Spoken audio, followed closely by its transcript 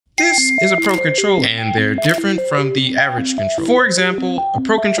is a pro controller, and they're different from the average controller. For example, a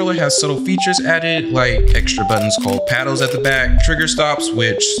pro controller has subtle features added, like extra buttons called paddles at the back, trigger stops,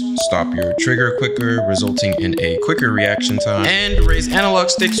 which stop your trigger quicker, resulting in a quicker reaction time, and raised analog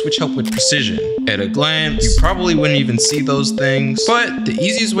sticks, which help with precision. At a glance, you probably wouldn't even see those things, but the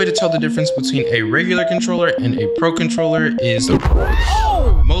easiest way to tell the difference between a regular controller and a pro controller is the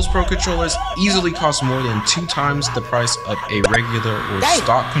price. Most pro controllers easily cost more than 2 times the price of a regular or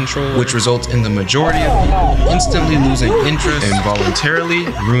stock controller, which results in the majority of people instantly losing interest and voluntarily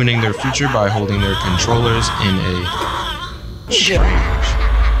ruining their future by holding their controllers in a strange.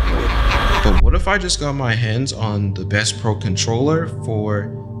 But what if I just got my hands on the best pro controller for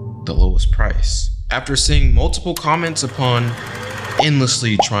the lowest price? After seeing multiple comments upon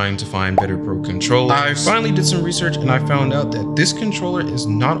endlessly trying to find better pro controllers, I finally did some research and I found out that this controller is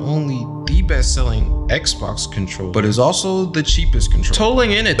not only the best-selling Xbox controller, but is also the cheapest controller,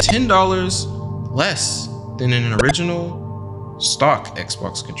 totaling in at $10 less than an original stock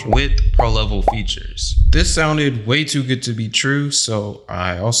Xbox controller with pro level features. This sounded way too good to be true, so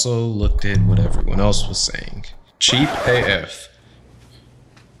I also looked at what everyone else was saying. Cheap AF.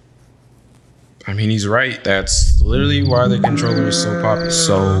 I mean, he's right. That's literally why the controller is so popular.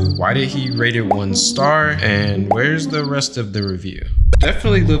 So why did he rate it 1 star? And where's the rest of the review?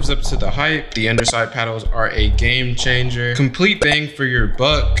 Definitely lives up to the hype. The underside paddles are a game changer. Complete bang for your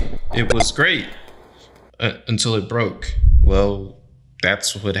buck. It was great until it broke. Well,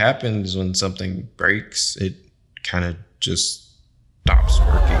 that's what happens when something breaks. It kind of just stops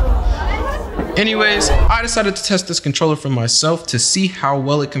working. Anyways, I decided to test this controller for myself to see how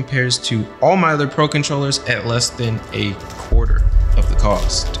well it compares to all my other pro controllers at less than a quarter of the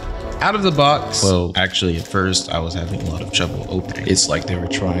cost. Out of the box, well, actually at first I was having a lot of trouble opening. It's like they were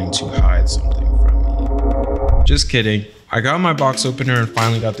trying to hide something from me. Just kidding. I got my box opener and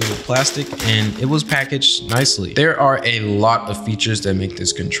finally got through the plastic, and it was packaged nicely. There are a lot of features that make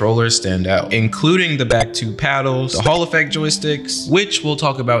this controller stand out, including the back 2 paddles, the Hall effect joysticks, which we'll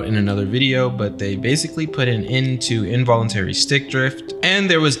talk about in another video, but they basically put an end to involuntary stick drift. And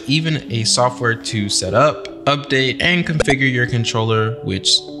there was even a software to set up, update, and configure your controller,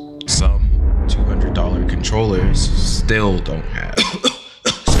 which some $200 controllers still don't have.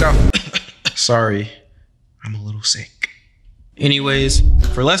 Sorry, I'm a little sick. Anyways,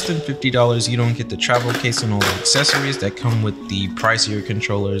 for less than $50, you don't get the travel case and all the accessories that come with the pricier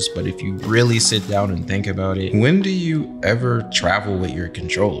controllers, but if you really sit down and think about it, when do you ever travel with your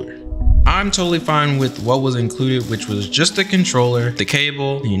controller? I'm totally fine with what was included, which was just the controller, the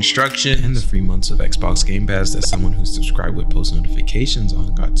cable, the instructions, and the 3 months of Xbox Game Pass that someone who subscribed with post notifications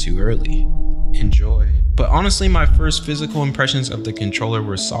on got too early. Enjoy. But honestly, my first physical impressions of the controller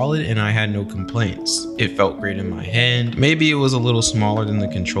were solid and I had no complaints. It felt great in my hand. Maybe it was a little smaller than the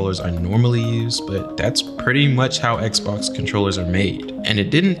controllers I normally use, but that's pretty much how Xbox controllers are made. And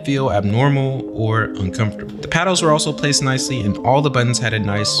it didn't feel abnormal or uncomfortable. The paddles were also placed nicely and all the buttons had a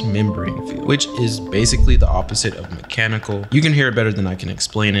nice membrane feel, which is basically the opposite of mechanical. You can hear it better than I can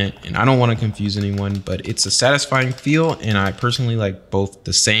explain it, and I don't want to confuse anyone, but it's a satisfying feel and I personally like both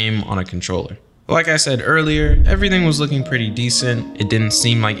the same on a controller. Like I said earlier, everything was looking pretty decent. It didn't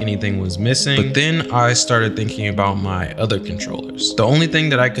seem like anything was missing, but then I started thinking about my other controllers. The only thing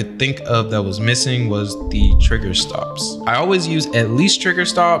that I could think of that was missing was the trigger stops. I always use at least trigger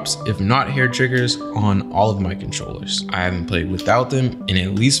stops, if not hair triggers, on all of my controllers. I haven't played without them in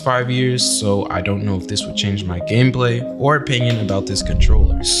at least 5 years, so I don't know if this would change my gameplay or opinion about this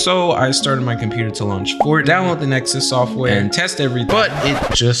controller. So I started my computer to launch Fort, download the Nexus software, and test everything, but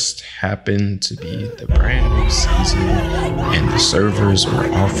it just happened to be the brand new season and the servers were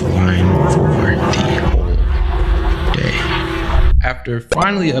offline for the whole day. After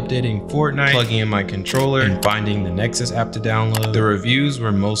finally updating Fortnite, plugging in my controller, and finding the Nexus app to download, the reviews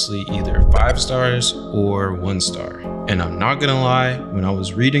were mostly either 5 stars or 1 star. And I'm not gonna lie, when I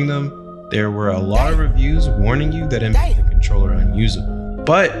was reading them, there were a lot of reviews warning you that it made the controller unusable.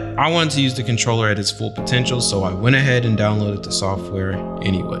 But I wanted to use the controller at its full potential, so I went ahead and downloaded the software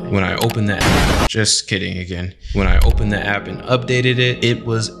anyway. When I opened the app, just kidding again. When I opened the app and updated it, it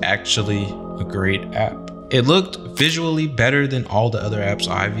was actually a great app. It looked visually better than all the other apps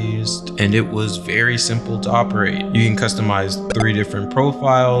I've used, and it was very simple to operate. You can customize 3 different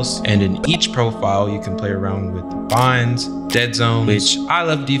profiles, and in each profile you can play around with binds, dead zones, which I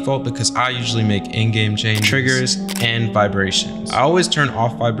love default because I usually make in-game changes, triggers, and vibrations. I always turn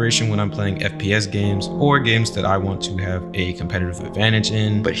off vibration when I'm playing FPS games or games that I want to have a competitive advantage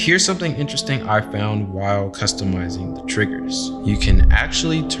in. But here's something interesting I found while customizing the triggers. You can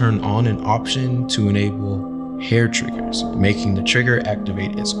actually turn on an option to enable hair triggers, making the trigger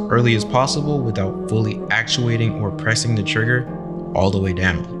activate as early as possible without fully actuating or pressing the trigger all the way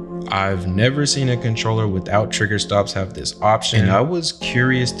down. I've never seen a controller without trigger stops have this option, and I was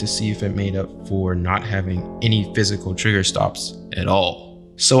curious to see if it made up for not having any physical trigger stops at all.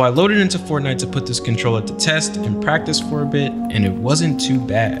 So I loaded into Fortnite to put this controller to test and practice for a bit, and it wasn't too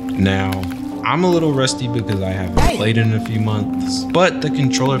bad. Now, I'm a little rusty because I haven't played in a few months, but the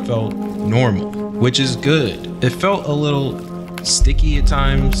controller felt normal, which is good. It felt a little sticky at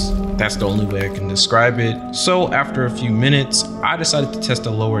times. That's the only way I can describe it. So after a few minutes, I decided to test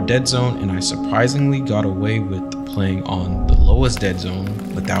a lower dead zone, and I surprisingly got away with playing on the lowest dead zone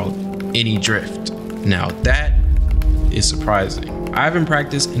without any drift. Now that is surprising. I haven't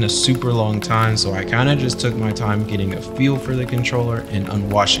practiced in a super long time, so I kind of just took my time getting a feel for the controller and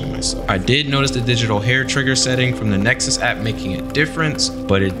unwashing myself. I did notice the digital hair trigger setting from the Nexus app making a difference,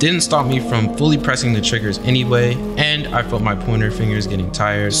 but it didn't stop me from fully pressing the triggers anyway, and I felt my pointer fingers getting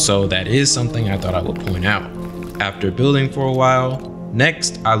tired, so that is something I thought I would point out. After building for a while,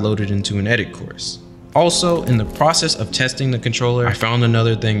 next I loaded into an edit course. Also, in the process of testing the controller, I found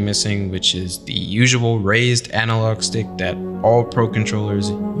another thing missing, which is the usual raised analog stick that all pro controllers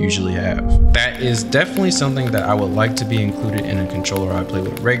usually have. That is definitely something that I would like to be included in a controller I play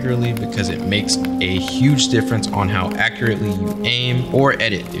with regularly, because it makes a huge difference on how accurately you aim or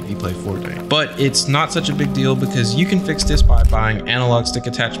edit if you play Fortnite. But it's not such a big deal because you can fix this by buying analog stick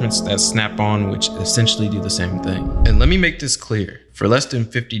attachments that snap on, which essentially do the same thing. And let me make this clear, for less than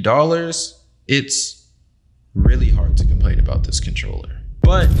 $50, it's really hard to complain about this controller.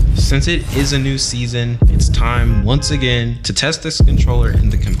 But since it is a new season, it's time once again to test this controller in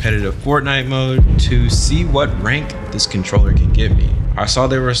the competitive Fortnite mode to see what rank this controller can give me. I saw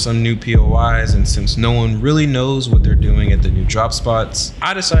there were some new POIs, and since no one really knows what they're doing at the new drop spots,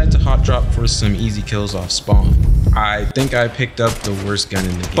 I decided to hot drop for some easy kills off spawn. I think I picked up the worst gun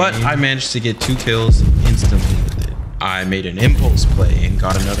in the game, but I managed to get 2 kills instantly with it. I made an impulse play and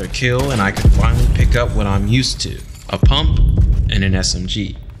got another kill, and I could finally pick up what I'm used to, a pump and an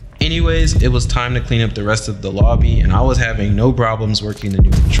SMG. Anyways, it was time to clean up the rest of the lobby, and I was having no problems working the new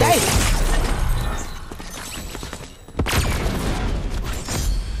controller.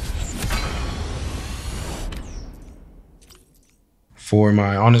 For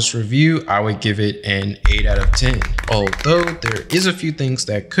my honest review, I would give it an 8 out of 10. Although there is a few things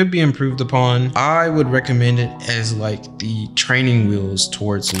that could be improved upon, I would recommend it as like the training wheels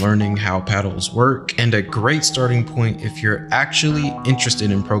towards learning how paddles work, and a great starting point if you're actually interested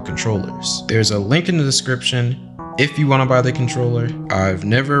in pro controllers. There's a link in the description if you want to buy the controller. I've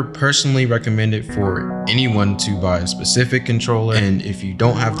never personally recommended for anyone to buy a specific controller, and if you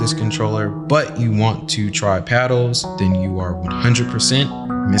don't have this controller but you want to try paddles, then you are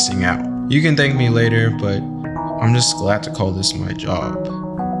 100% missing out. You can thank me later, but I'm just glad to call this my job.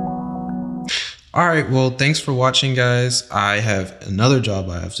 Alright, well, thanks for watching, guys. I have another job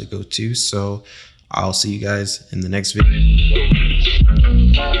I have to go to, so I'll see you guys in the next video.